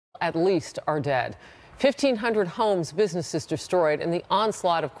at least are dead. 1,500 homes, businesses destroyed in the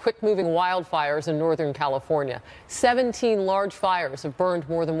onslaught of quick-moving wildfires in Northern California. 17 large fires have burned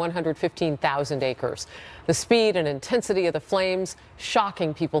more than 115,000 acres. The speed and intensity of the flames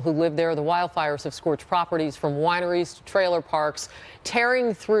shocking people who live there. The wildfires have scorched properties from wineries to trailer parks,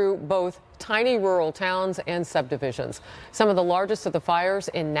 tearing through both tiny rural towns and subdivisions. Some of the largest of the fires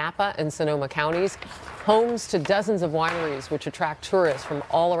in Napa and Sonoma counties, homes to dozens of wineries which attract tourists from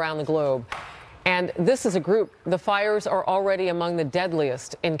all around the globe. And this is a group. The fires are already among the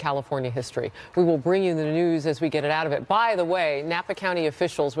deadliest in California history. We will bring you the news as we get it out of it. By the way, Napa County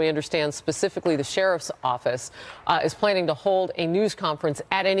officials, we understand specifically the sheriff's office, is planning to hold a news conference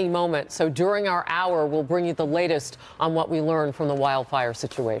at any moment. So during our hour, we'll bring you the latest on what we learned from the wildfire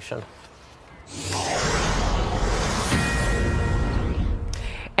situation.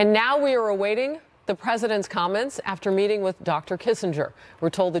 And now we are awaiting the president's comments after meeting with Dr. Kissinger. We're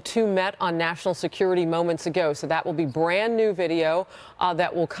told the two met on national security moments ago, so that will be brand new video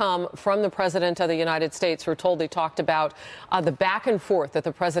that will come from the president of the United States. We're told they talked about the back and forth that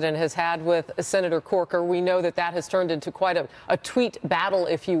the president has had with Senator Corker. We know that that has turned into quite a tweet battle,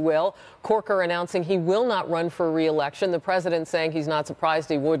 if you will. Corker announcing he will not run for re-election. The president saying he's not surprised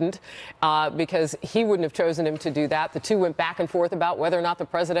he wouldn't because he wouldn't have chosen him to do that. The two went back and forth about whether or not the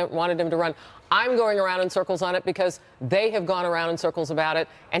president wanted him to run. I'm going around in circles on it because they have gone around in circles about it,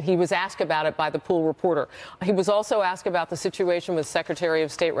 and he was asked about it by the Pool reporter. He was also asked about the situation with Secretary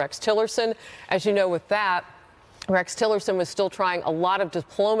of State Rex Tillerson. As you know, with that, Rex Tillerson was still trying a lot of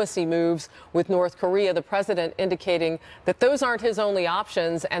diplomacy moves with North Korea, the president indicating that those aren't his only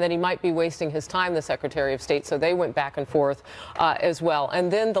options and that he might be wasting his time, the Secretary of State. So they went back and forth as well.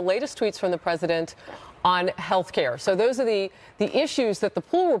 And then the latest tweets from the president on health care. So those are the issues that the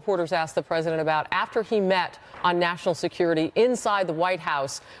Pool reporters asked the president about after he met on national security inside the White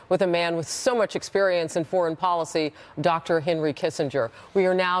House with a man with so much experience in foreign policy, Dr. Henry Kissinger. We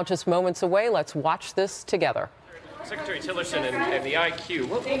are now just moments away. Let's watch this together. Secretary Tillerson and the IQ,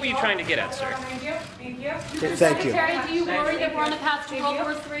 what were you trying to get at, sir? Thank you. Thank you. Secretary, do you worry that we're on the path to World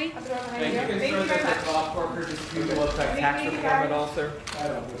War III? Thank you. Thank you very much. Bob Corker dispute will affect tax reform at all, sir?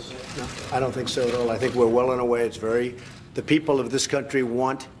 I don't think so at all. I think we're well on our way. The people of this country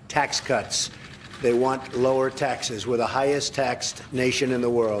want tax cuts. They want lower taxes. We're the highest taxed nation in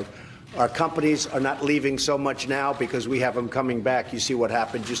the world. Our companies are not leaving so much now because we have them coming back. You see what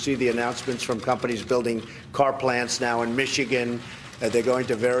happened. You see the announcements from companies building car plants now in Michigan. They're going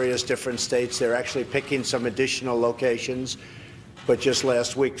to various different states. They're actually picking some additional locations. But just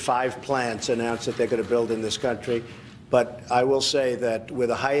last week, 5 plants announced that they're going to build in this country. But I will say that we're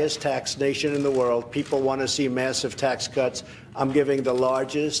the highest taxed nation in the world. People want to see massive tax cuts. I'm giving the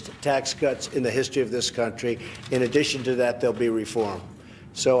largest tax cuts in the history of this country. In addition to that, there'll be reform.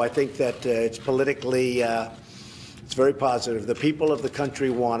 So I think that it's politically, it's very positive. The people of the country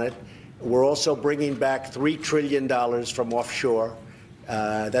want it. We're also bringing back $3 trillion from offshore.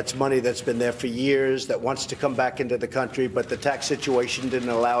 That's money that's been there for years that wants to come back into the country, but the tax situation didn't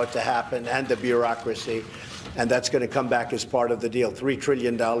allow it to happen, and the bureaucracy. And that's going to come back as part of the deal. $3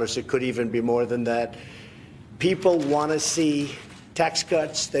 trillion. It could even be more than that. People want to see tax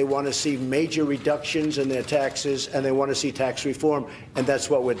cuts, they want to see major reductions in their taxes, and they want to see tax reform, and that's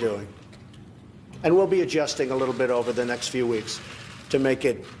what we're doing. And we'll be adjusting a little bit over the next few weeks to make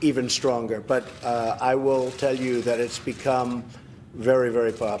it even stronger. But I will tell you that it's become very,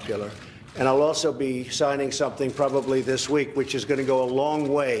 very popular. And I'll also be signing something probably this week, which is going to go a long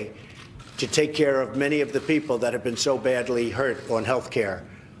way to take care of many of the people that have been so badly hurt on health care.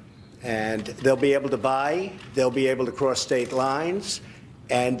 And they'll be able to buy, they'll be able to cross state lines,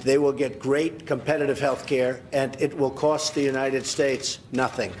 and they will get great competitive health care, and it will cost the United States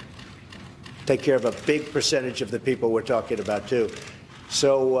nothing. Take care of a big percentage of the people we're talking about, too.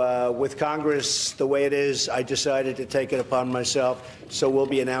 So with Congress the way it is, I decided to take it upon myself. So we'll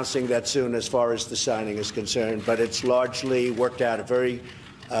be announcing that soon as far as the signing is concerned. But it's largely worked out.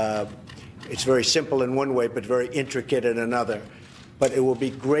 It's very simple in one way, but very intricate in another. But it will be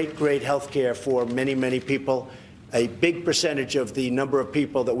great, great health care for many, many people. A big percentage of the number of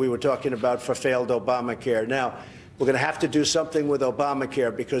people that we were talking about for failed Obamacare. Now, we're going to have to do something with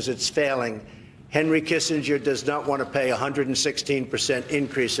Obamacare because it's failing. Henry Kissinger does not want to pay a 116%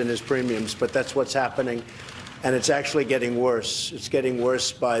 increase in his premiums, but that's what's happening. And it's actually getting worse. It's getting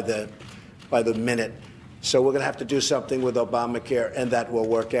worse by the minute. So we're going to have to do something with Obamacare, and that will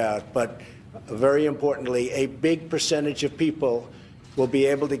work out. But very importantly, a big percentage of people will be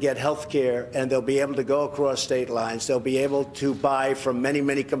able to get health care, and they'll be able to go across state lines. They'll be able to buy from many,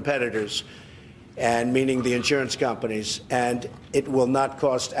 many competitors. and meaning the insurance companies, and it will not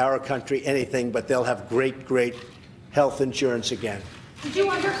cost our country anything, but they'll have great, great health insurance again. Did you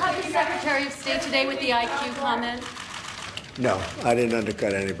undercut the Secretary of State today with the IQ comment? No, I didn't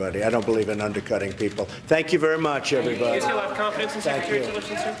undercut anybody. I don't believe in undercutting people. Thank you very much, everybody. You still have confidence in Secretary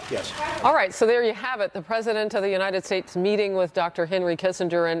Tillerson, sir? Yes. All right, so there you have it. The President of the United States meeting with Dr. Henry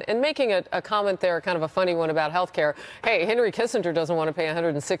Kissinger and making a comment there, kind of a funny one about health care. Hey, Henry Kissinger doesn't want to pay a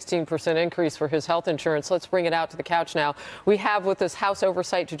 116% increase for his health insurance. Let's bring it out to the couch now. We have with us House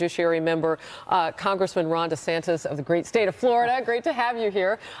Oversight Judiciary member, Congressman Ron DeSantis of the great state of Florida. Great to have you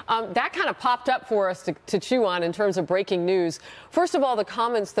here. That kind of popped up for us to chew on in terms of breaking news. First of all, the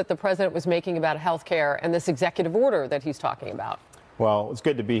comments that the president was making about health care and this executive order that he's talking about. Well, it's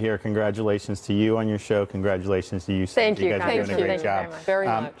good to be here. Congratulations to you on your show. Congratulations to you. Thank you. You guys are doing a great job. Very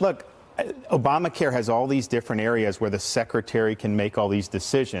much. Look, Obamacare has all these different areas where the secretary can make all these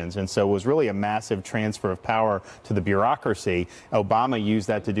decisions. And so it was really a massive transfer of power to the bureaucracy. Obama used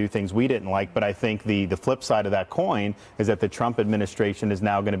that to do things we didn't like. But I think the flip side of that coin is that the Trump administration is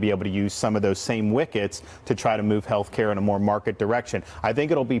now going to be able to use some of those same wickets to try to move health care in a more market direction. I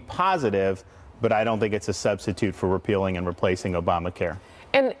think it'll be positive, but I don't think it's a substitute for repealing and replacing Obamacare.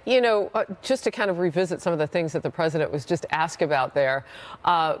 And, you know, just to kind of revisit some of the things that the president was just asked about there,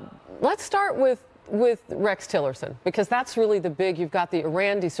 let's start with Rex Tillerson, because that's really the big, you've got the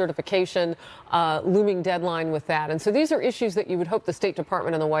Iran decertification looming deadline with that. And so these are issues that you would hope the State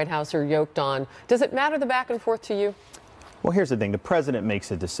Department and the White House are yoked on. Does it matter the back and forth to you? Well, here's the thing. The president makes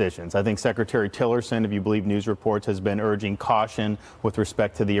the decisions. I think Secretary Tillerson, if you believe news reports, has been urging caution with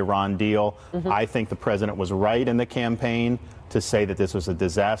respect to the Iran deal. I think the president was right in the campaign to say that this was a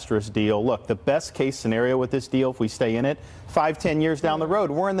disastrous deal. Look, the best case scenario with this deal, if we stay in it, 5-10 years down the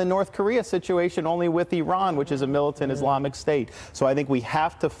road, we're in the North Korea situation only with Iran, which is a militant Islamic state. So I think we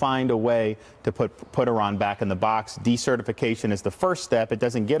have to find a way to put Iran back in the box. Decertification is the first step. It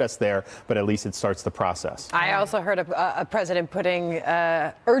doesn't get us there, but at least it starts the process. I also heard a president putting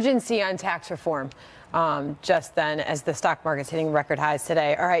urgency on tax reform. Just then, as the stock market's hitting record highs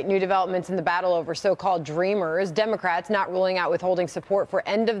today. All right, new developments in the battle over so-called dreamers. Democrats not ruling out withholding support for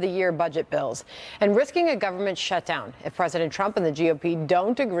end-of-the-year budget bills and risking a government shutdown if President Trump and the GOP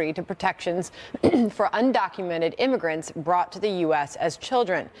don't agree to protections for undocumented immigrants brought to the U.S. as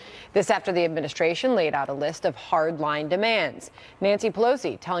children. This after the administration laid out a list of hardline demands. Nancy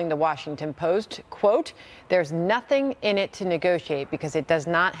Pelosi telling the Washington Post, quote, "There's nothing in it to negotiate because it does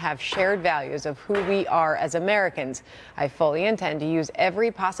not have shared values of who we are as Americans. I fully intend to use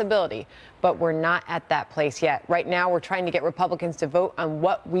every possibility, but we're not at that place yet. Right now, we're trying to get Republicans to vote on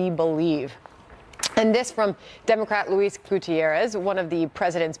what we believe." And this from Democrat Luis Gutierrez, one of the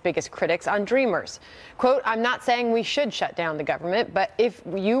president's biggest critics on dreamers. Quote, "I'm not saying we should shut down the government, but if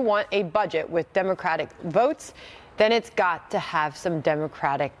you want a budget with Democratic votes, then it's got to have some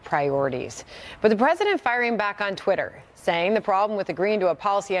Democratic priorities." But the president firing back on Twitter, saying the problem with agreeing to a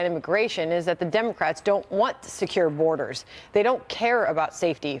policy on immigration is that the Democrats don't want secure borders. They don't care about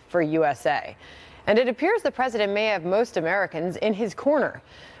safety for USA. And it appears the president may have most Americans in his corner.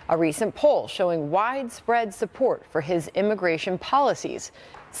 A recent poll showing widespread support for his immigration policies.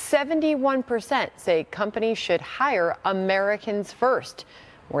 71% say companies should hire Americans first.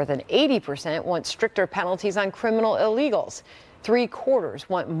 More than 80% want stricter penalties on criminal illegals. 3/4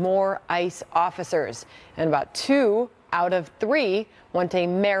 want more ICE officers. And about 2 out of 3 want a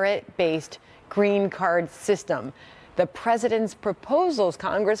merit-based green card system. The president's proposals,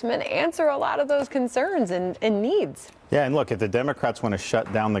 Congressman, answer a lot of those concerns and needs. Yeah, and look, if the Democrats want to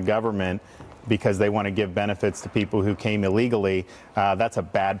shut down the government because they want to give benefits to people who came illegally, that's a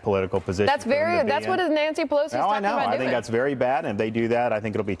bad political position. That's what Nancy Pelosi's talking about doing. I think that's very bad, and if they do that, I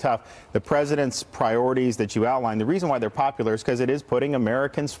think it'll be tough. The president's priorities that you outlined, the reason why they're popular is because it is putting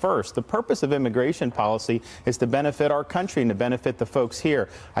Americans first. The purpose of immigration policy is to benefit our country and to benefit the folks here.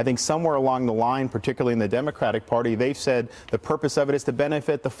 I think somewhere along the line, particularly in the Democratic Party, they've said the purpose of it is to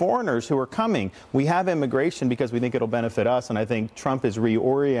benefit the foreigners who are coming. We have immigration because we think it'll benefit us, and I think Trump is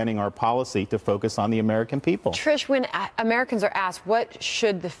reorienting our policy to focus on the American people. Trish, when Americans are asked what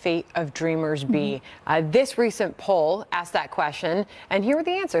should the fate of dreamers be, this recent poll asked that question, and here are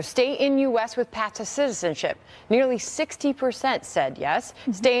the answers. Stay in U.S. with path to citizenship. Nearly 60% said yes.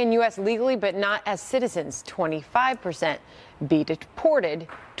 Stay in U.S. legally but not as citizens, 25%. Be deported,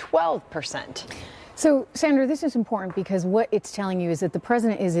 12%. So, Sandra, this is important because what it's telling you is that the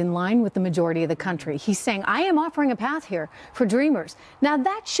president is in line with the majority of the country. He's saying, I am offering a path here for dreamers. Now,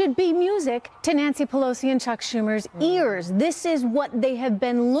 that should be music to Nancy Pelosi and Chuck Schumer's ears. This is what they have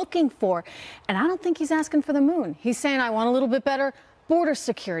been looking for. And I don't think he's asking for the moon. He's saying, I want a little bit better border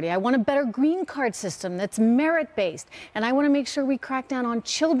security. I want a better green card system that's merit-based. And I want to make sure we crack down on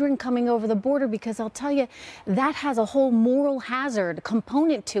children coming over the border, because I'll tell you, that has a whole moral hazard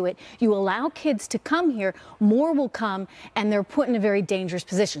component to it. You allow kids to come here, more will come, and they're put in a very dangerous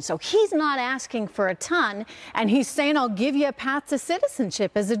position. So he's not asking for a ton, and he's saying, I'll give you a path to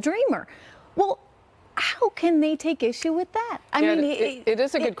citizenship as a dreamer. Well, how can they take issue with that? I mean, it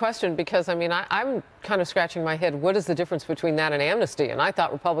is a good question, because, I mean, I'm kind of scratching my head. What is the difference between that and amnesty? And I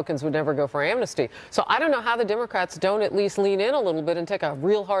thought Republicans would never go for amnesty. So I don't know how the Democrats don't at least lean in a little bit and take a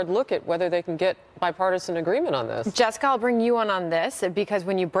real hard look at whether they can get bipartisan agreement on this. Jessica, I'll bring you on this, because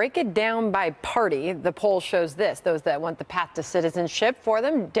when you break it down by party, the poll shows this. Those that want the path to citizenship, for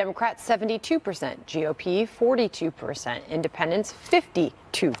them, Democrats 72%, GOP 42%, Independents 52%.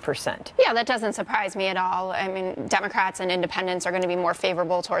 Yeah, that doesn't surprise me at all. I mean, Democrats and independents are going to be more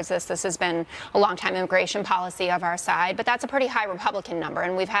favorable towards this. This has been a long-time immigration policy of our side, but that's a pretty high Republican number.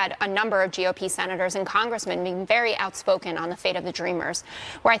 And we've had a number of GOP senators and congressmen being very outspoken on the fate of the Dreamers.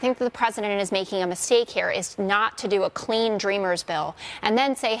 Where I think that the president is making a mistake here is not to do a clean Dreamers bill and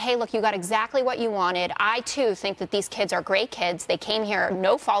then say, hey, look, you got exactly what you wanted. I, too, think that these kids are great kids. They came here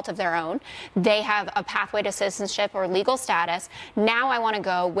no fault of their own. They have a pathway to citizenship or legal status. Now I want to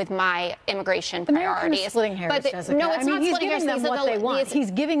go with my immigration priorities. Kind of splitting hairs, Jessica. No, it's not he's splitting hairs. Giving them what they want.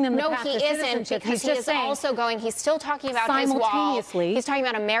 He's giving them the path to citizenship. No, he isn't, because he is also going, he's still talking about his wall. Simultaneously. He's talking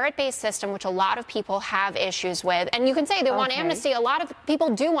about a merit-based system, which a lot of people have issues with. And you can say they want amnesty. A lot of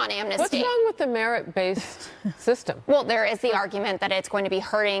people do want amnesty. What's wrong with the merit-based system? Well, there is the argument that it's going to be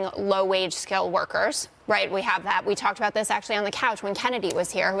hurting low-wage skilled workers. Right, we have that. We talked about this actually on the couch when Kennedy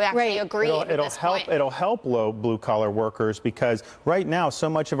was here, who actually agreed with this point. It'll help low blue-collar workers, because right now so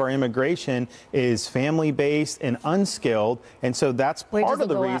much of our immigration is family-based and unskilled, and so that's part of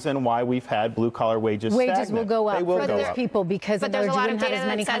the reason why we've had blue-collar wages stagnant. Wages will go up for those people because of there's a lot we of wouldn't data have as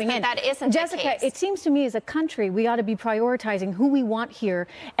many that says coming in. that isn't Jessica, the case. it seems to me as a country we ought to be prioritizing who we want here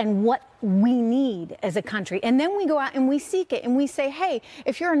and what we need as a country. And then we go out and we seek it and we say, hey,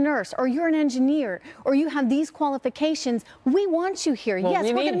 if you're a nurse or you're an engineer or you have these qualifications, we want you here. Well, yes,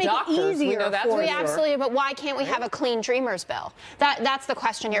 we're going to make doctors. it easier. We know that's we absolutely, but why can't we have a clean Dreamers bill? That's the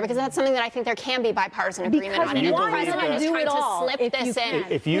question here, because that's something that I think there can be bipartisan agreement on. And the president is trying to slip this in.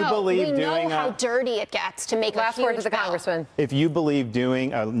 If you believe we doing know how dirty it gets to make last a huge word to the bill. congressman. If you believe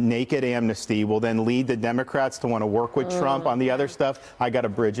doing a naked amnesty will then lead the Democrats to want to work with Trump on the other stuff, I got a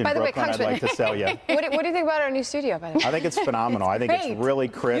bridge in Brooklyn I'd like to sell you. What do you think about our new studio, by the way? I think it's phenomenal. I think it's really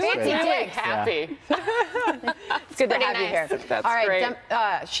crisp. I'm happy. It's good to have you here. That's all right,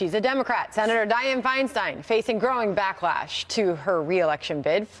 great. she's a Democrat. Senator Dianne Feinstein facing growing backlash to her re-election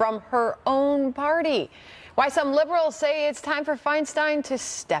bid from her own party. Why some liberals say it's time for Feinstein to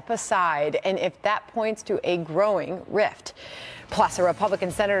step aside, and if that points to a growing rift. Plus, a Republican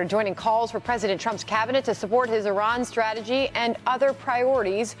senator joining calls for President Trump's cabinet to support his Iran strategy and other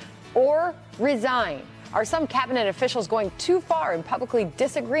priorities or resign. Are some cabinet officials going too far in publicly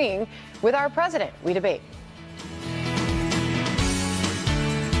disagreeing with our president? We debate.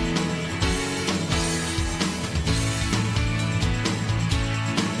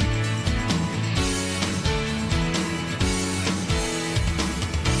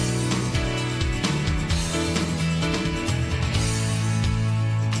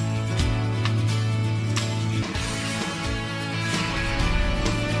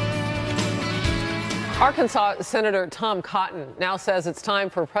 Arkansas Senator Tom Cotton now says it's time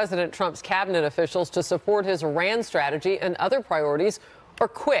for President Trump's cabinet officials to support his Iran strategy and other priorities or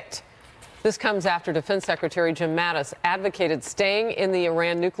quit. This comes after Defense Secretary Jim Mattis advocated staying in the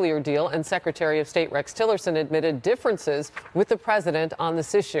Iran nuclear deal, and Secretary of State Rex Tillerson admitted differences with the president on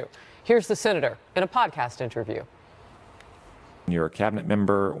this issue. Here's the senator in a podcast interview. When you're a cabinet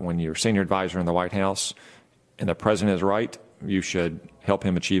member, when you're senior advisor in the White House, and the president is right, you should help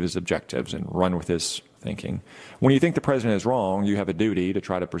him achieve his objectives and run with his thinking. When you think the president is wrong, you have a duty to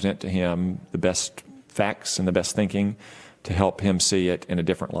try to present to him the best facts and the best thinking to help him see it in a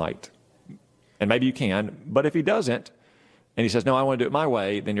different light. And maybe you can, but if he doesn't, and he says, no, I want to do it my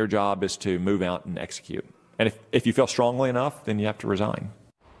way, then your job is to move out and execute. And if you feel strongly enough, then you have to resign.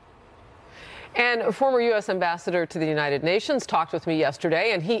 And a former U.S. ambassador to the United Nations talked with me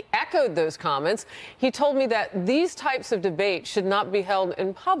yesterday, and he echoed those comments. He told me that these types of debates should not be held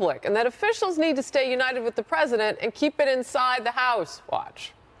in public and that officials need to stay united with the president and keep it inside the House.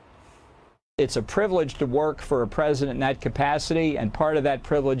 Watch. It's a privilege to work for a president in that capacity, and part of that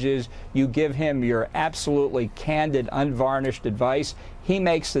privilege is you give him your absolutely candid, unvarnished advice. He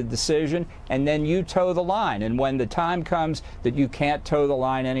makes the decision, and then you toe the line. And when the time comes that you can't toe the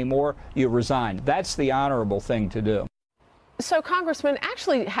line anymore, you resign. That's the honorable thing to do. So, Congressman,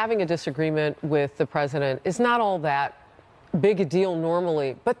 actually having a disagreement with the president is not all that big a deal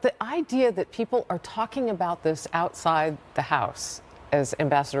normally, but the idea that people are talking about this outside the House, as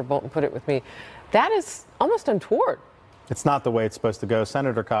Ambassador Bolton put it with me, that is almost untoward. It's not the way it's supposed to go.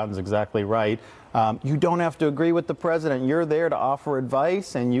 Senator Cotton's exactly right. You don't have to agree with the president. You're there to offer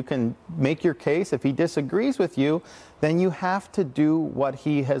advice, and you can make your case. If he disagrees with you, then you have to do what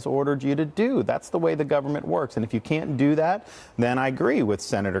he has ordered you to do. That's the way the government works. And if you can't do that, then I agree with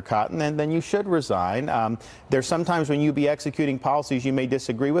Senator Cotton, and then you should resign. There's sometimes when you be executing policies you may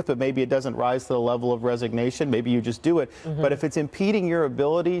disagree with, but maybe it doesn't rise to the level of resignation. Maybe you just do it. But if it's impeding your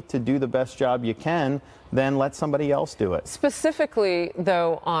ability to do the best job you can, then let somebody else do it. Specifically,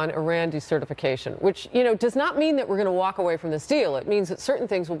 though, on Iran decertification, which, you know, does not mean that we're going to walk away from this deal. It means that certain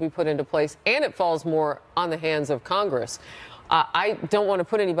things will be put into place, and it falls more on the hands of Congress. I don't want to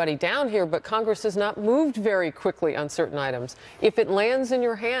put anybody down here, but Congress has not moved very quickly on certain items. If it lands in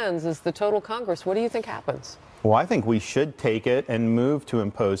your hands as the total Congress, what do you think happens? Well, I think we should take it and move to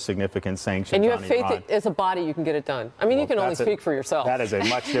impose significant sanctions on Iran. And you have faith that as a body you can get it done? I mean, you can only speak for yourself. That is a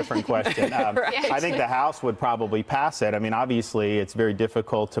much different question. Right. I think the House would probably pass it. I mean, obviously, it's very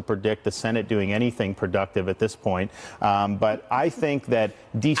difficult to predict the Senate doing anything productive at this point. But I think that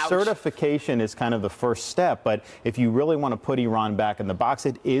decertification is kind of the first step. But if you really want to put Iran back in the box,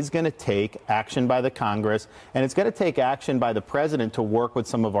 it is going to take action by the Congress, and it's going to take action by the president to work with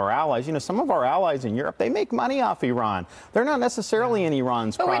some of our allies. You know, some of our allies in Europe, they make money off Iran. They're not necessarily in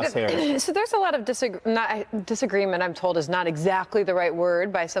Iran's crosshairs. So there's a lot of disagreement, I'm told, is not exactly the right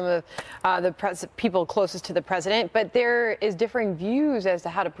word by some of the people closest to the president, but there is differing views as to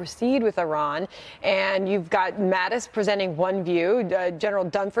how to proceed with Iran. And you've got Mattis presenting one view, General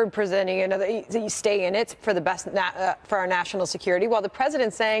Dunford presenting another. You stay in it for the best for our national security, while the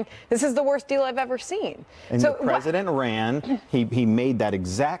president's saying this is the worst deal I've ever seen. And so the president ran. He made that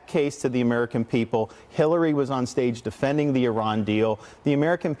exact case to the American people. Hillary was on stage defending the Iran deal. The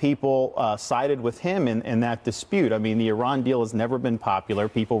American people sided with him in that dispute. I mean, the Iran deal has never been popular.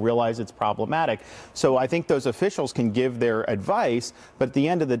 People realize it's problematic. So I think those officials can give their advice, but at the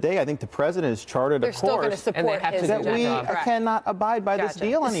end of the day, I think the president has charted a course that we cannot abide by this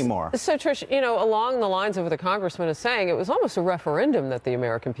deal anymore. So, Trish, you know, along the lines of what the congressman is saying, it was almost a referendum that the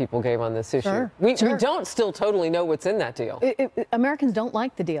American people gave on this issue. We don't still totally know what's in that deal. Americans don't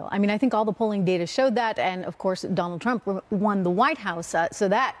like the deal. I mean, I think all the polling data showed that, and of course, Donald Trump won the White House, so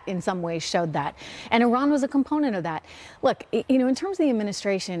that in some ways showed that. And Iran was a component of that. Look, you know, in terms of the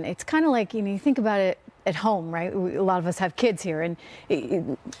administration, it's kind of like, you know, you think about it at home, right? A lot of us have kids here, and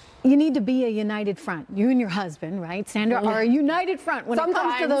you need to be a united front. You and your husband, right, Sandra, are a united front when it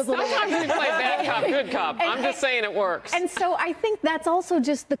comes to those little things. Sometimes we play bad cop, good cop. I'm just saying it works. And so I think that's also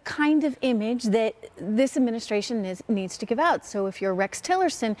just the kind of image that this administration needs to give out. So if you're Rex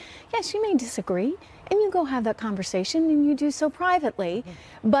Tillerson, yes, you may disagree, and you go have that conversation, and you do so privately.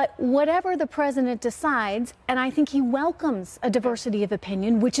 But whatever the president decides, and I think he welcomes a diversity of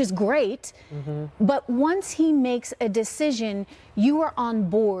opinion, which is great, but once he makes a decision, you are on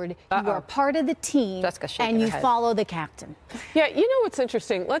board, you are part of the team, and you follow the captain. Yeah, you know what's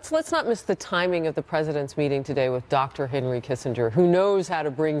interesting? Let's not miss the timing of the president's meeting today with Dr. Henry Kissinger, who knows how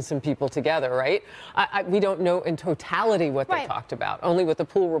to bring some people together, right? We don't know in totality what they talked about, only what the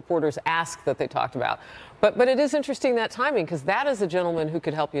pool reporters asked that they talked about. But it is interesting, that timing, because that is a gentleman who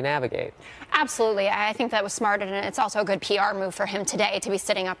could help you navigate. Absolutely. I think that was smart, and it's also a good PR move for him today to be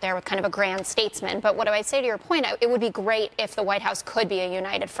sitting up there with kind of a grand statesman. But what do I say to your point? It would be great if the White House could be a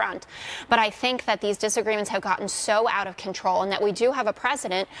united front. But I think that these disagreements have gotten so out of control, and that we do have a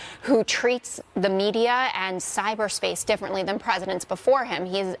president who treats the media and cyberspace differently than presidents before him.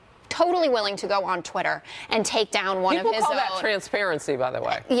 He's totally willing to go on Twitter and take down one of his own. People call that transparency, by the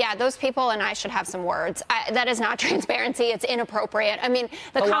way. Yeah, those people and I should have some words. That is not transparency. It's inappropriate. I mean,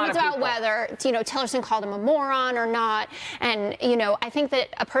 the comments about whether, you know, Tillerson called him a moron or not. And, you know, I think that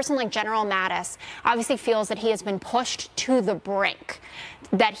a person like General Mattis obviously feels that he has been pushed to the brink,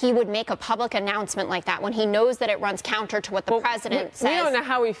 that he would make a public announcement like that when he knows that it runs counter to what the president says. We don't know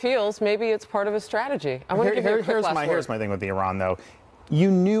how he feels. Maybe it's part of his strategy. I want to give you a quick last word. Here's my thing with the Iran, though. You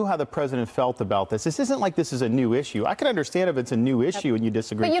knew how the president felt about this. This isn't like this is a new issue. I can understand if it's a new issue and you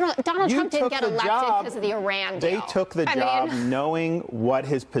disagree. But you know, Donald Trump didn't get elected because of the Iran deal. They took the job knowing what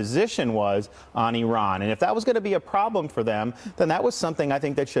his position was on Iran. And if that was going to be a problem for them, then that was something I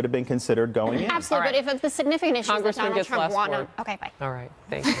think that should have been considered going in. Absolutely. But if the significant issue is that Donald Trump won. Okay, bye. All right.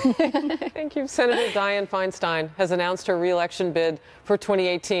 Thank you. Thank you. Senator Dianne Feinstein has announced her re-election bid for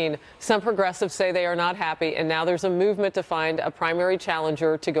 2018. Some progressives say they are not happy, and now there's a movement to find a primary challenge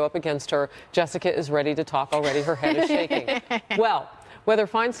challenger to go up against her. Jessica is ready to talk already. Her head is shaking. Well, whether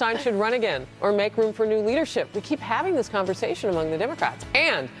Feinstein should run again or make room for new leadership, we keep having this conversation among the Democrats.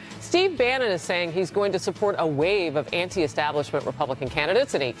 And Steve Bannon is saying he's going to support a wave of anti-establishment Republican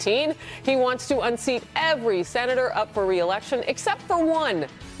candidates in 2018. He wants to unseat every senator up for re-election except for one.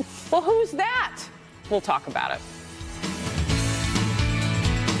 Well, who's that? We'll talk about it.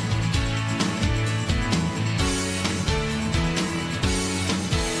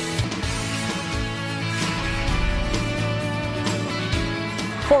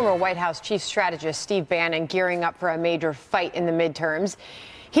 Former White House chief strategist Steve Bannon gearing up for a major fight in the midterms.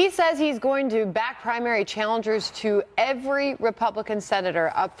 He says he's going to back primary challengers to every Republican senator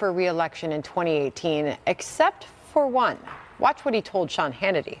up for re-election in 2018, except for one. Watch what he told Sean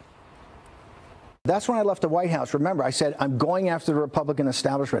Hannity. That's when I left the White House. Remember, I said, I'm going after the Republican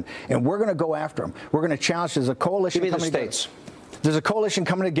establishment, and we're going to go after them. We're going to challenge. There's a coalition coming together. There's a coalition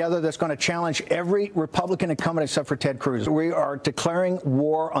coming together that's going to challenge every Republican incumbent except for Ted Cruz. We are declaring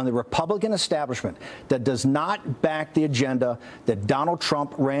war on the Republican establishment that does not back the agenda that Donald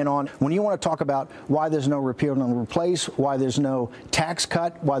Trump ran on. When you want to talk about why there's no repeal and replace, why there's no tax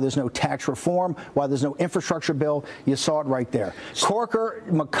cut, why there's no tax reform, why there's no infrastructure bill, you saw it right there. Corker,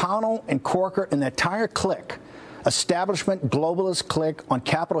 McConnell, and Corker and the entire clique, establishment globalist clique on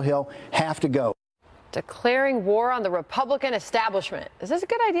Capitol Hill, have to go. Declaring war on the Republican establishment. Is this a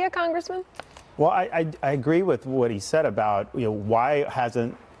good idea, Congressman? Well, I agree with what he said about, why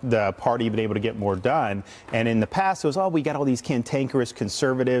hasn't the party been able to get more done? And in the past, it was, we got all these cantankerous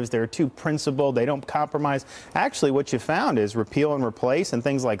conservatives. They're too principled. They don't compromise. Actually, what you found is repeal and replace and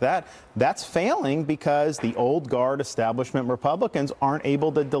things like that. That's failing because the old guard establishment Republicans aren't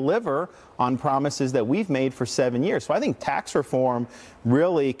able to deliver on promises that we've made for 7 years. So I think tax reform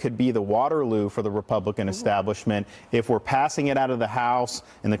really could be the Waterloo for the Republican establishment if we're passing it out of the House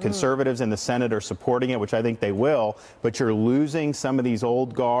and the conservatives in the Senate are supporting it, which I think they will, but you're losing some of these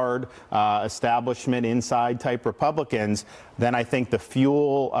old guard establishment inside type Republicans. Then I think the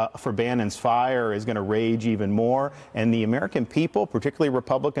fuel for Bannon's fire is going to rage even more. And the American people, particularly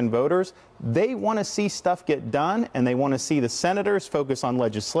Republican voters, they want to see stuff get done, and they want to see the senators focus on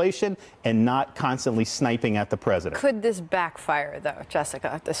legislation and not constantly sniping at the president. Could this backfire, though,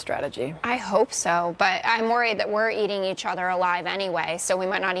 Jessica, this strategy? I hope so, but I'm worried that we're eating each other alive anyway, so we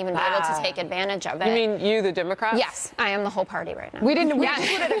might not even be able to take advantage of it. You mean you, the Democrats? Yes, I am the whole party right now. We just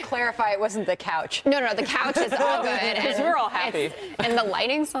wanted to clarify it wasn't the couch. No, the couch is all good. Because we're all happy. And the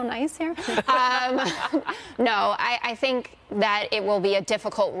lighting's so nice here. No, I think that it will be a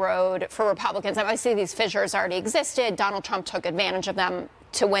difficult road for Republicans. Obviously, these fissures already existed. Donald Trump took advantage of them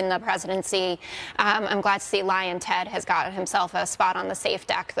to win the presidency. I'm glad to see Lion Ted has got himself a spot on the safe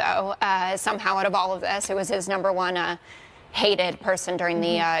deck, though. Somehow out of all of this, it was his number one hated person during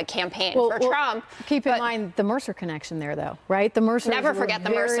the campaign for Trump. Keep in mind the Mercer connection there, though, right? The Mercer never forget the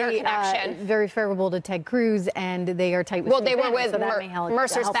Mercer connection. Very favorable to Ted Cruz, and they are tight with. Well, they were with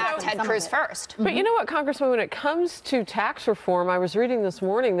Mercer's back Ted Cruz first. But you know what, Congressman? When it comes to tax reform, I was reading this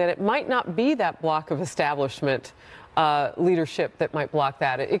morning that it might not be that block of establishment leadership that might block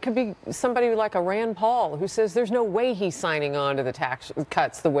that. It could be somebody like a Rand Paul who says there's no way he's signing on to the tax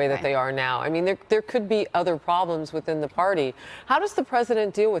cuts the way that they are now. I mean, there could be other problems within the party. How does the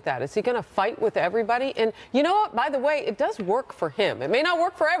president deal with that? Is he going to fight with everybody? And you know what? By the way, it does work for him. It may not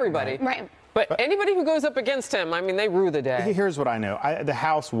work for everybody. Right. But anybody who goes up against him, I mean, they rue the day. Here's what I know. The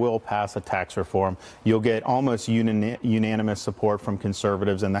House will pass a tax reform. You'll get almost unanimous support from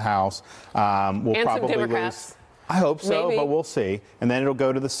conservatives in the House. We'll and probably some Democrats. I hope so, Maybe. but we'll see. And then it'll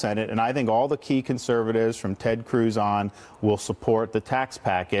go to the Senate. And I think all the key conservatives from Ted Cruz on will support the tax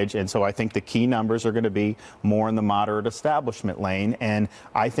package. And so I think the key numbers are going to be more in the moderate establishment lane. And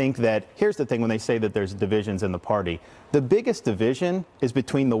I think that here's the thing when they say that there's divisions in the party. The biggest division is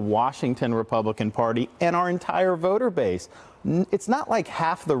between the Washington Republican Party and our entire voter base. It's not like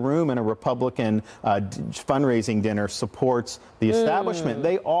half the room in a Republican fundraising dinner supports the establishment.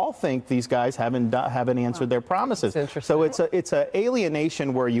 They all think these guys haven't answered their promises. So it's a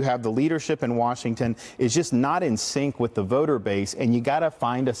alienation where you have the leadership in Washington is just not in sync with the voter base, and you got to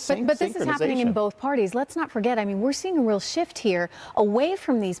find a synchronization. But this is happening in both parties. Let's not forget. I mean, we're seeing a real shift here away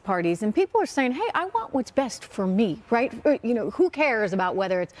from these parties, and people are saying, "Hey, I want what's best for me." Right? You know, who cares about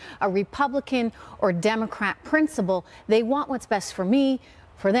whether it's a Republican or Democrat principle? They want what's best for me,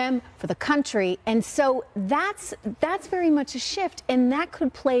 for them, for the country. And so that's very much a shift, and that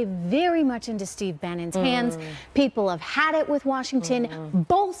could play very much into Steve Bannon's hands. People have had it with Washington,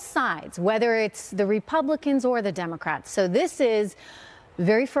 both sides, whether it's the Republicans or the Democrats. So this is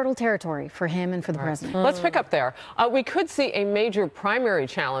very fertile territory for him and for the president. Let's pick up there. We could see a major primary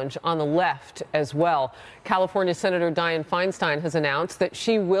challenge on the left as well. California Senator Dianne Feinstein has announced that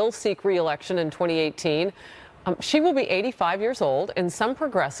she will seek re-election in 2018. She will be 85 years old, and some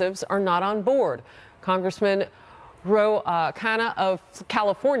progressives are not on board. Congressman Ro Khanna of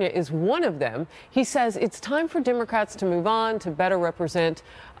California is one of them. He says it's time for Democrats to move on to better represent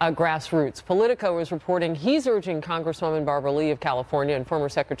grassroots. Politico is reporting he's urging Congresswoman Barbara Lee of California and former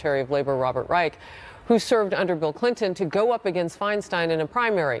Secretary of Labor Robert Reich, who served under Bill Clinton, to go up against Feinstein in a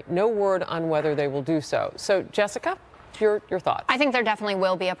primary. No word on whether they will do so. So, Jessica? Your thoughts? I think there definitely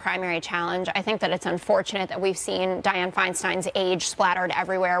will be a primary challenge. I think that it's unfortunate that we've seen Dianne Feinstein's age splattered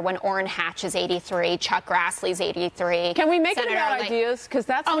everywhere when Orrin Hatch is 83, Chuck Grassley's 83. Can we make it about ideas? Because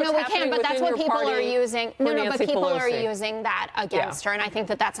that's what's no, we happening can, but that's what people are using. No, but people are using that against her, and I think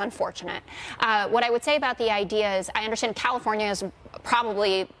that that's unfortunate. What I would say about the idea is I understand California is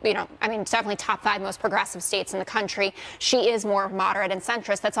probably, it's definitely top 5 most progressive states in the country. She is more moderate and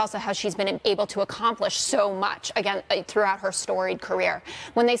centrist. That's also how she's been able to accomplish so much, again, throughout her storied career.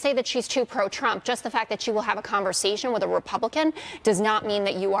 When they say that she's too pro-Trump, just the fact that she will have a conversation with a Republican does not mean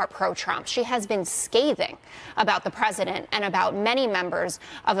that you are pro-Trump. She has been scathing about the president and about many members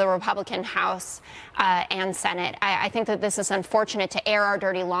of the Republican House and Senate. I think that this is unfortunate to air our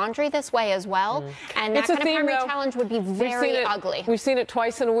dirty laundry this way as well. And that kind of primary challenge would be very ugly. We've seen it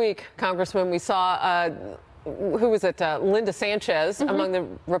twice in a week, Congressman. We saw who was it? Linda Sanchez among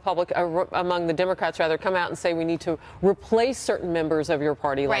the Democrats come out and say we need to replace certain members of your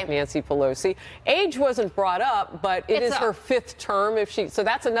party, like Nancy Pelosi. Age wasn't brought up, but it is her 5th term. So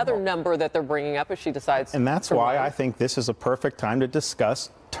that's another number that they're bringing up if she decides. And that's why I think this is a perfect time to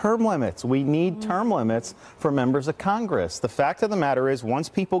discuss term limits. We need term limits for members of Congress. The fact of the matter is, once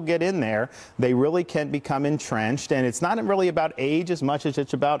people get in there, they really can become entrenched, and it's not really about age as much as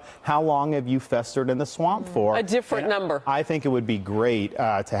it's about how long have you festered in the swamp for. A different number. I think it would be great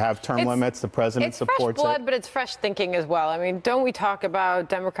to have term limits. The president supports it. It's fresh blood, but it's fresh thinking as well. I mean, don't we talk about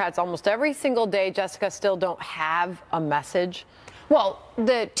Democrats almost every single day, Jessica, still don't have a message? Well,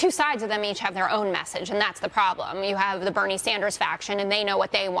 the two sides of them each have their own message, and that's the problem. You have the Bernie Sanders faction, and they know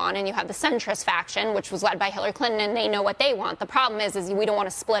what they want, and you have the centrist faction, which was led by Hillary Clinton, and they know what they want. The problem is we don't want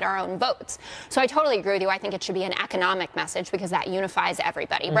to split our own votes. So I totally agree with you. I think it should be an economic message because that unifies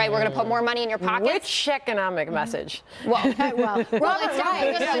everybody, right? We're going to put more money in your pockets. Which economic message? Well,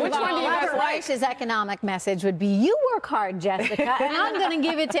 Robert Reich's economic message would be, you work hard, Jessica, and I'm going to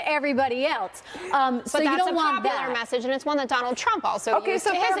give it to everybody else. So you don't want that. But that's a popular message, and it's one that Donald Trump also used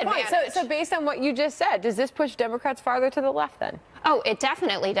to his advantage. So based on what you just said, does this push Democrats farther to the left then? Oh, it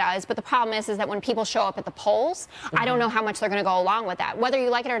definitely does. But the problem is that when people show up at the polls, I don't know how much they're going to go along with that. Whether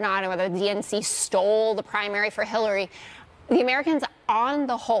you like it or not, and whether the DNC stole the primary for Hillary, the Americans on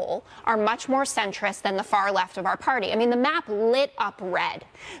the whole are much more centrist than the far left of our party. I mean, the map lit up red.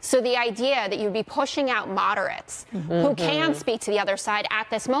 So the idea that you'd be pushing out moderates who can speak to the other side at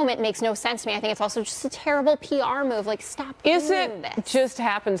this moment makes no sense to me. I think it's also just a terrible PR move. Like, stop doing this. Is it just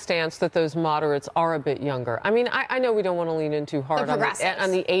happenstance that those moderates are a bit younger? I mean, I know we don't want to lean in too hard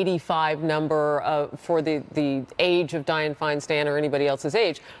on the 85 number for the age of Dianne Feinstein or anybody else's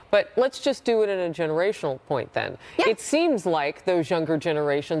age, but let's just do it at a generational point then. Yeah. It seems like those younger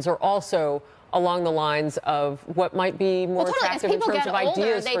generations are also along the lines of what might be more attractive in terms of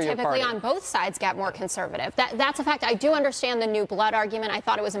ideas for your party. They typically on both sides get more conservative. That's a fact. I do understand the new blood argument. I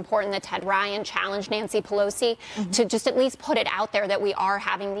thought it was important that Ted Ryan challenged Nancy Pelosi to just at least put it out there that we are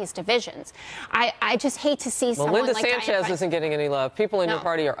having these divisions. I just hate to see someone Linda like Sanchez isn't getting any love. People in your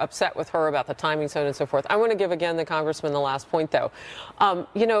party are upset with her about the timing, so on and so forth. I want to give again the congressman the last point, though.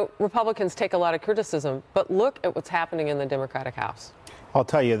 Republicans take a lot of criticism, but look at what's happening in the Democratic House. I'll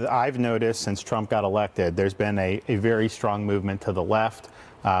tell you, I've noticed since Trump got elected, there's been a very strong movement to the left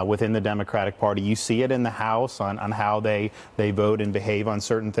within the Democratic Party. You see it in the House on how they vote and behave on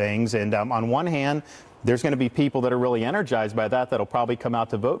certain things. And on one hand, there's going to be people that are really energized by that'll probably come out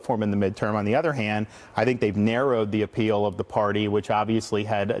to vote for him in the midterm. On the other hand, I think they've narrowed the appeal of the party, which obviously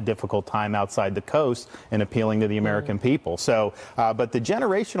had a difficult time outside the coast in appealing to the American people. So, but the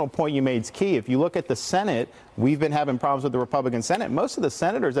generational point you made is key. If you look at the Senate, we've been having problems with the Republican Senate. Most of the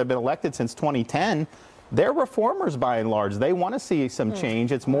senators have been elected since 2010. They're reformers by and large. They want to see some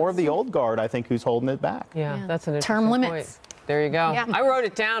change. It's more of the old guard, I think, who's holding it back. Yeah, that's an interesting term limits. Point. There you go. Yeah. I wrote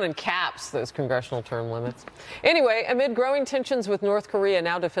it down in caps, those congressional term limits. Anyway, amid growing tensions with North Korea,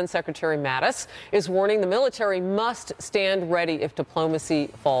 now Defense Secretary Mattis is warning the military must stand ready if diplomacy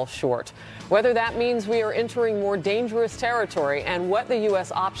falls short. Whether that means we are entering more dangerous territory and what the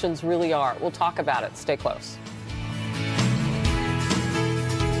U.S. options really are. We'll talk about it. Stay close.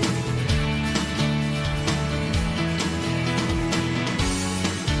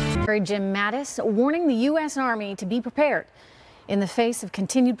 Jim Mattis warning the U.S. Army to be prepared in the face of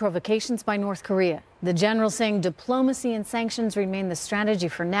continued provocations by North Korea. The general saying diplomacy and sanctions remain the strategy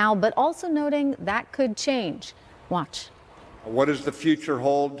for now, but also noting that could change. Watch. What does the future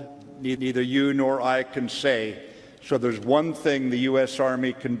hold? Neither you nor I can say. So there's one thing the U.S.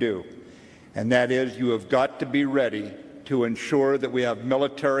 Army can do, and that is you have got to be ready to ensure that we have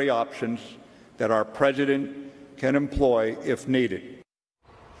military options that our president can employ if needed.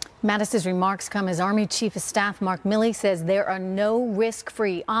 Mattis's remarks come as Army Chief of Staff Mark Milley says there are no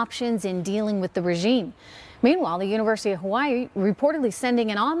risk-free options in dealing with the regime. Meanwhile, the University of Hawaii reportedly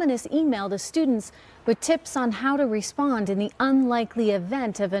sending an ominous email to students with tips on how to respond in the unlikely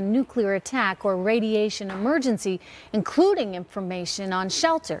event of a nuclear attack or radiation emergency, including information on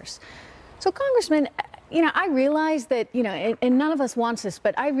shelters. So, Congressman, I realize that, and none of us wants this,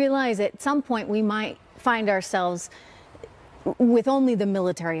 but I realize at some point we might find ourselves with only the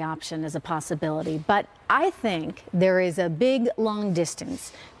military option as a possibility. But I think there is a big, long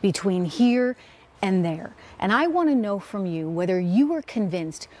distance between here and there. And I want to know from you whether you are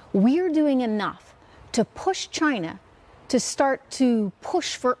convinced we're doing enough to push China to start to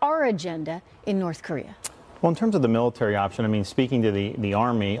push for our agenda in North Korea. Well, in terms of the military option, I mean, speaking to the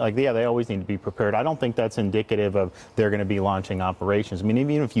Army, they always need to be prepared. I don't think that's indicative of they're going to be launching operations. I mean,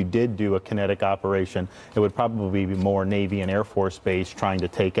 even if you did do a kinetic operation, it would probably be more Navy and Air Force base trying to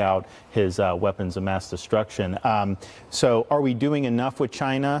take out his weapons of mass destruction. So are we doing enough with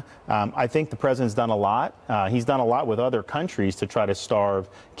China? I think the president's done a lot. He's done a lot with other countries to try to starve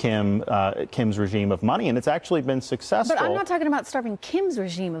Kim's regime of money, and it's actually been successful. But I'm not talking about starving Kim's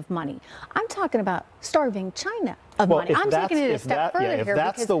regime of money. I'm talking about starving China of money. I'm taking it a step further here. If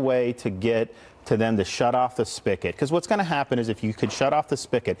that's the way to get to them to shut off the spigot, because what's going to happen is if you could shut off the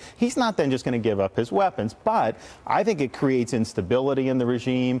spigot, he's not then just going to give up his weapons, but I think it creates instability in the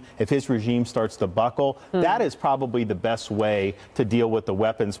regime. If his regime starts to buckle, that is probably the best way to deal with the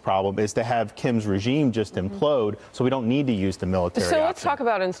weapons problem, is to have Kim's regime just implode, so we don't need to use the military option. Let's talk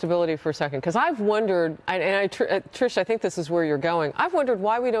about instability for a second, because I've wondered, Trish, I think this is where you're going. I've wondered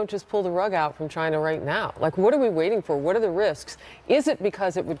why we don't just pull the rug out from China right now. Like, what are we waiting for? What are the risks? Is it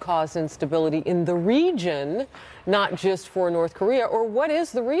because it would cause instability in the region, not just for North Korea, or what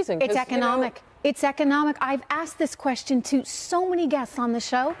is the reason? It's economic. It's economic. I've asked this question to so many guests on the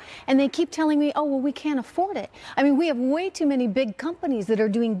show, and they keep telling me, oh, well, we can't afford it. I mean, we have way too many big companies that are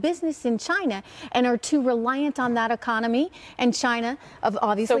doing business in China and are too reliant on that economy, and China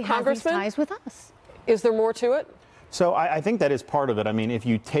obviously has these ties with us. Is there more to it? So I think that is part of it. I mean, if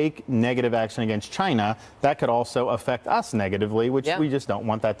you take negative action against China, that could also affect us negatively, which we just don't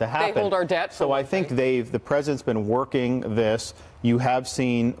want that to happen. They hold our debt. So I think the president's been working this. You have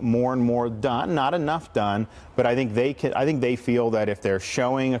seen more and more done, not enough done, but I think they feel that if they're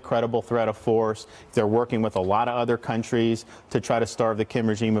showing a credible threat of force, if they're working with a lot of other countries to try to starve the Kim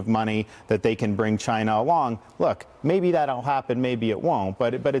regime of money, that they can bring China along. Look, maybe that'll happen, maybe it won't,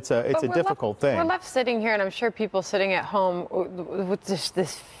 but it's a difficult thing. We're left sitting here, and I'm sure people sitting at home with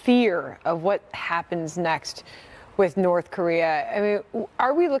this fear of what happens next with North Korea. I mean,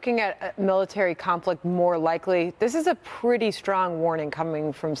 are we looking at a military conflict more likely? This is a pretty strong warning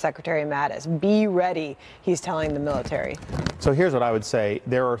coming from Secretary Mattis. Be ready, he's telling the military. So here's what I would say.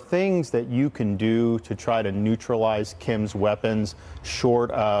 There are things that you can do to try to neutralize Kim's weapons short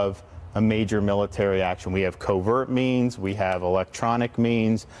of a major military action. We have covert means, we have electronic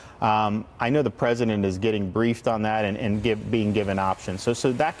means. I know the president is getting briefed on that and being given options.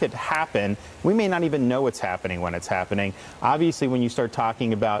 So that could happen. We may not even know it's happening when it's happening. Obviously, when you start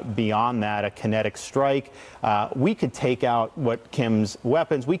talking about beyond that, a kinetic strike, we could take out what Kim's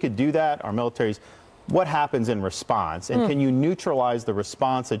weapons. We could do that. Our military's. What happens in response? And can you neutralize the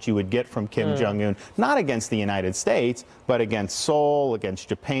response that you would get from Kim Jong-un, not against the United States, but against Seoul, against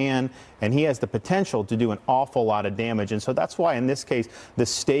Japan? And he has the potential to do an awful lot of damage. And so that's why, in this case, the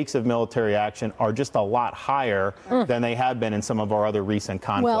stakes of military action are just a lot higher than they have been in some of our other recent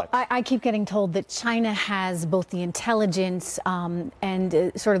conflicts. Well, I keep getting told that China has both the intelligence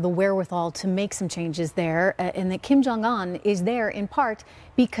and sort of the wherewithal to make some changes there, and that Kim Jong-un is there in part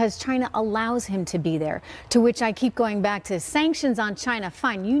because China allows him to be there, to which I keep going back to sanctions on China.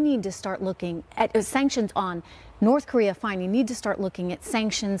 Fine, you need to start looking at sanctions on North Korea. Fine, you need to start looking at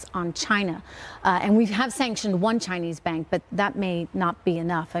sanctions on China. And we have sanctioned one Chinese bank, but that may not be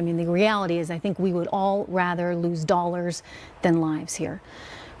enough. I mean, the reality is I think we would all rather lose dollars than lives here.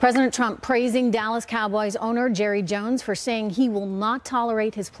 President Trump praising Dallas Cowboys owner Jerry Jones for saying he will not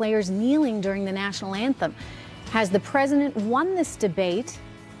tolerate his players kneeling during the national anthem. Has the president won this debate?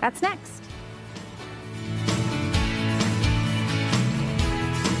 That's next.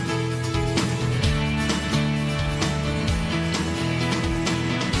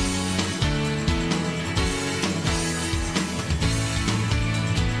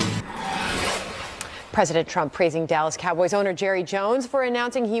 President Trump praising Dallas Cowboys owner Jerry Jones for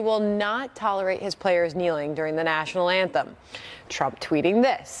announcing he will not tolerate his players kneeling during the national anthem. Trump tweeting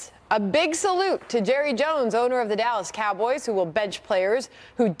this: "A big salute to Jerry Jones, owner of the Dallas Cowboys, who will bench players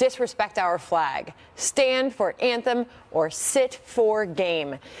who disrespect our flag. Stand for anthem or sit for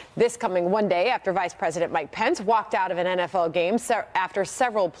game." This coming one day after Vice President Mike Pence walked out of an NFL game after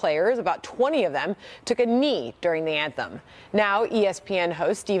several players, about 20 of them, took a knee during the anthem. Now ESPN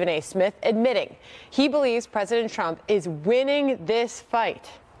host Stephen A. Smith admitting he believes President Trump is winning this fight.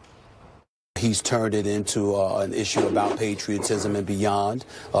 He's turned it into an issue about patriotism and beyond.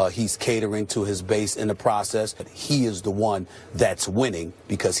 He's catering to his base in the process. He is the one that's winning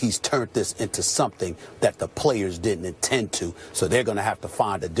because he's turned this into something that the players didn't intend to. So they're going to have to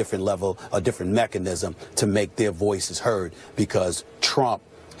find a different level, a different mechanism to make their voices heard because Trump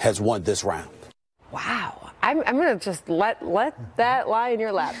has won this round. Wow. I'm going to just let that lie in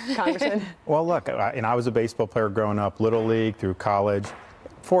your lap, Congressman. Well, look, I was a baseball player growing up, Little League through college.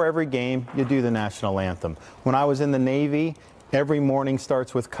 For every game, you do the national anthem. When I was in the Navy, every morning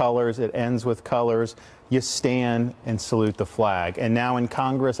starts with colors, it ends with colors. You stand and salute the flag. And now in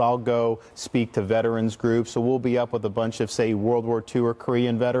Congress, I'll go speak to veterans groups. So we'll be up with a bunch of, say, World War II or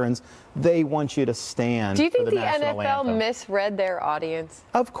Korean veterans. They want you to stand. Do you think for the national NFL anthem. misread their audience?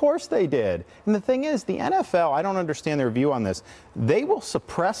 Of course they did. And the thing is, the NFL, I don't understand their view on this. They will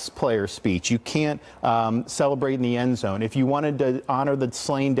suppress player speech. You can't celebrate in the end zone. If you wanted to honor the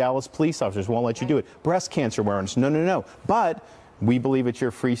slain Dallas police officers, won't let you do it. Breast cancer awareness, no. But we believe it's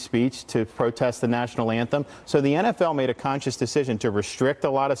your free speech to protest the national anthem. So the NFL made a conscious decision to restrict a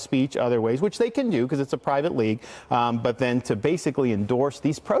lot of speech other ways, which they can do because it's a private league, but then to basically endorse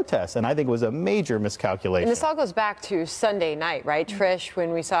these protests. And I think it was a major miscalculation. And this all goes back to Sunday night, right, Trish,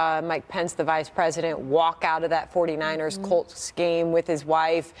 when we saw Mike Pence, the vice president, walk out of that 49ers Colts game with his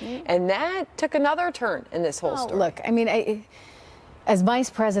wife. And that took another turn in this whole story. Look, I mean, as vice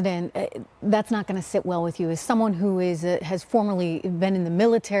president, that's not going to sit well with you. As someone who has formerly been in the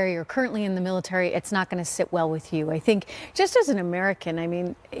military or currently in the military, it's not going to sit well with you. I think just as an American, I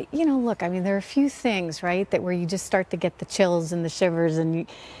mean, look, I mean, there are a few things, right, that where you just start to get the chills and the shivers. And,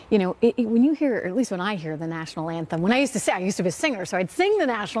 when you hear, or at least when I hear the national anthem, when I used to be a singer, so I'd sing the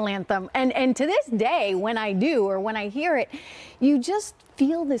national anthem. And to this day, when I do or when I hear it, you just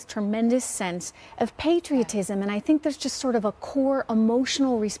feel this tremendous sense of patriotism. And I think there's just sort of a core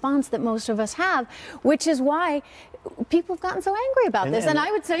emotional response that most of us have, which is why people have gotten so angry about this. And I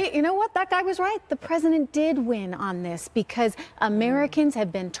would say, you know what? That guy was right. The president did win on this because Americans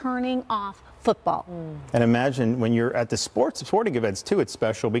have been turning off football. And imagine when you're at the sporting events, too, it's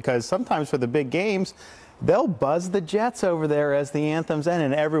special because sometimes for the big games, they'll buzz the Jets over there as the anthems end,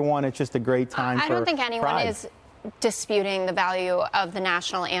 and everyone, it's just a great time for I don't think anyone pride. is disputing the value of the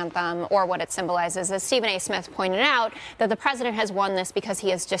national anthem or what it symbolizes. As Stephen A. Smith pointed out, that the president has won this because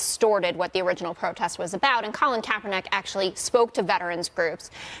he has distorted what the original protest was about. And Colin Kaepernick actually spoke to veterans groups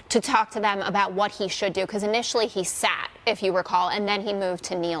to talk to them about what he should do, because initially he sat, if you recall, and then he moved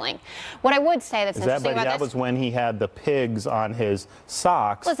to kneeling. What I would say that's interesting about that was when he had the pigs on his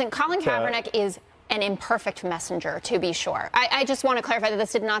socks. Listen, Colin Kaepernick is an imperfect messenger, to be sure. I just want to clarify that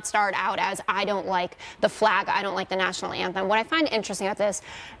this did not start out as I don't like the flag, I don't like the national anthem. What I find interesting about this,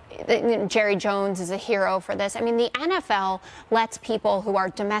 Jerry Jones is a hero for this. I mean, the NFL lets people who are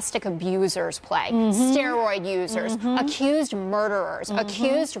domestic abusers play, steroid users, accused murderers,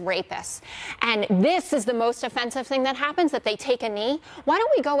 accused rapists. And this is the most offensive thing that happens, that they take a knee. Why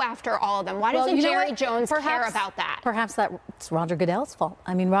don't we go after all of them? Why doesn't Jerry Jones care about that? Perhaps that's Roger Goodell's fault.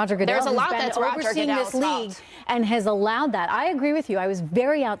 I mean, Roger Goodell There's a lot has that's been Roger overseeing Goodell's this league fault. and has allowed that. I agree with you. I was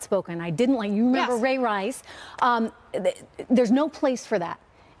very outspoken. I didn't like, you remember Ray Rice. There's no place for that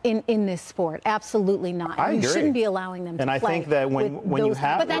in this sport. Absolutely not. I agree. You shouldn't be allowing them to play. And I think that when you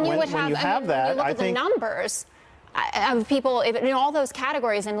have but then you would when you have when that, you look I at think the numbers of people in all those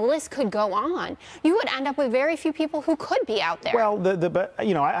categories, and the list could go on, you would end up with very few people who could be out there. Well, but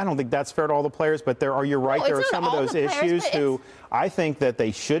I don't think that's fair to all the players, but you're right. No, there are it's some not of all those the players, issues but who I think that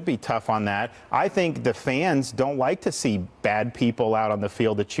they should be tough on that. I think the fans don't like to see bad people out on the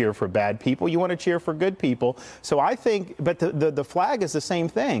field to cheer for bad people. You want to cheer for good people. So I think, but the flag is the same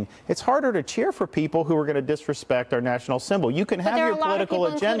thing. It's harder to cheer for people who are going to disrespect our national symbol. You can have your political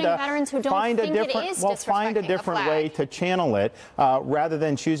agenda. Find a different way to channel it rather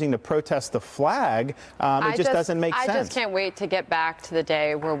than choosing to protest the flag. It just doesn't make sense. I just can't wait to get back to the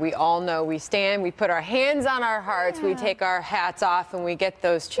day where we all know we stand, we put our hands on our hearts, we take our hats off, and we get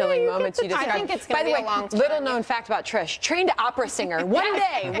those chilling moments you described. I think it's going to be a long time. Little known fact about Trish, trained opera singer. One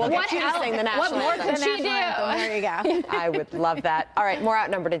day we'll get you to sing the national anthem. What more can she do? There you go. I would love that. All right, more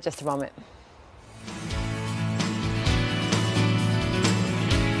Outnumbered in just a moment.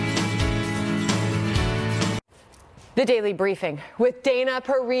 The Daily Briefing with Dana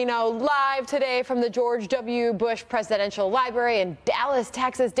Perino live today from the George W. Bush Presidential Library in Dallas,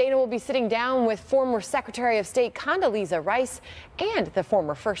 Texas. Dana will be sitting down with former Secretary of State Condoleezza Rice and the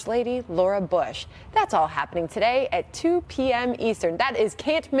former First Lady Laura Bush. That's all happening today at 2 p.m. Eastern. That is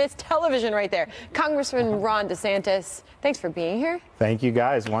can't miss television right there. Congressman Ron DeSantis, thanks for being here. Thank you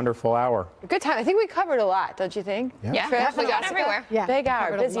guys. Wonderful hour. Good time. I think we covered a lot, don't you think? Yeah, we got everywhere. Yeah, big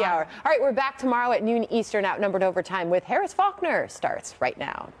hour, busy hour. All right, we're back tomorrow at noon Eastern. Outnumbered Overtime with Harris Faulkner starts right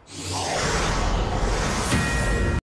now.